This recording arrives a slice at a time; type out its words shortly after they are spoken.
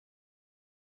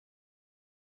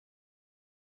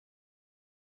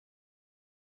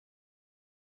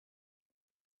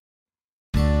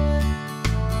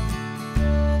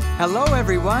Hello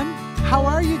everyone! How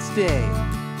are you today?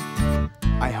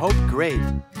 I hope great.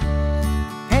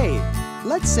 Hey,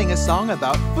 let's sing a song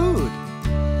about food.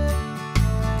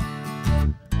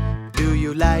 Do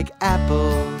you like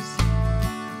apples?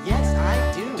 Yes,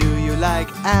 I do. Do you like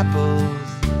apples?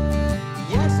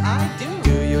 Yes, I do.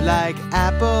 Do you like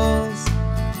apples?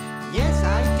 Yes,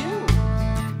 I do.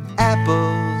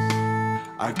 Apples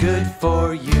are good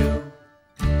for you.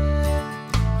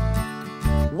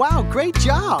 Wow, great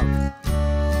job!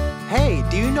 Hey,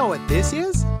 do you know what this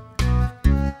is?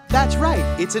 That's right,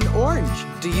 it's an orange.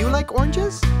 Do you like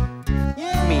oranges?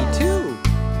 Yes. Me too.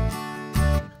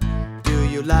 Do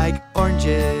you like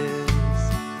oranges?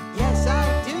 Yes, I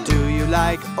do. Do you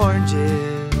like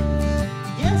oranges?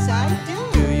 Yes, I do.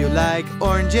 Do you like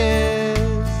oranges?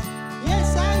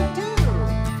 Yes, I do.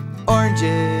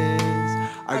 Oranges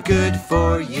are good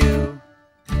for you.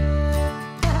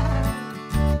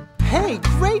 Hey,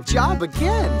 great job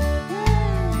again!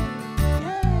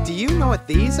 Yay. Do you know what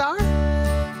these are?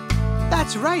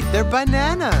 That's right, they're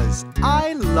bananas.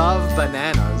 I love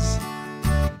bananas.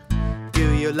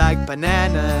 Do you like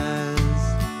bananas?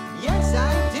 Yes,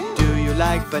 I do. Do you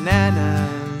like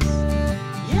bananas?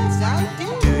 Yes, I do.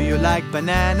 Do you like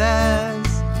bananas?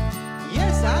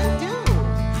 Yes, I do.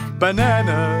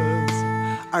 Bananas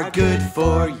are good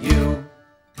for you.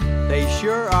 They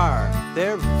sure are.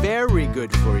 They're very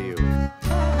good for you.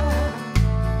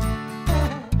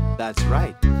 That's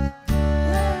right.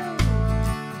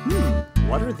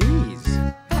 What are these?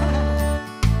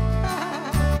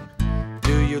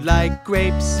 Do you like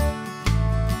grapes?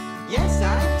 Yes,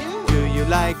 I do. Do you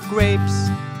like grapes?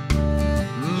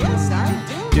 Yes, I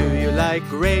do. Do you like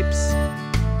grapes?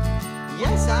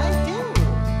 Yes, I do.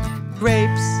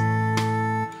 Grapes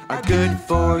are good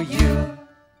for you.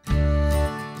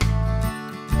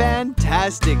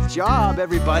 Fantastic job,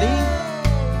 everybody!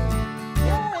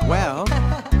 Yay. Well,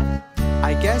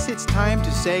 I guess it's time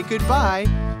to say goodbye.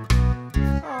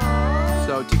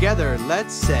 So together,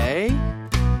 let's say,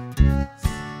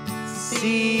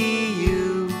 see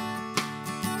you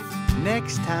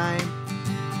next time.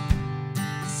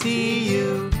 See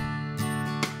you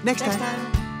next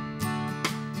time.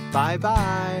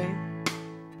 Bye-bye.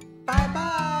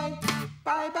 Bye-bye.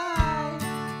 Bye-bye.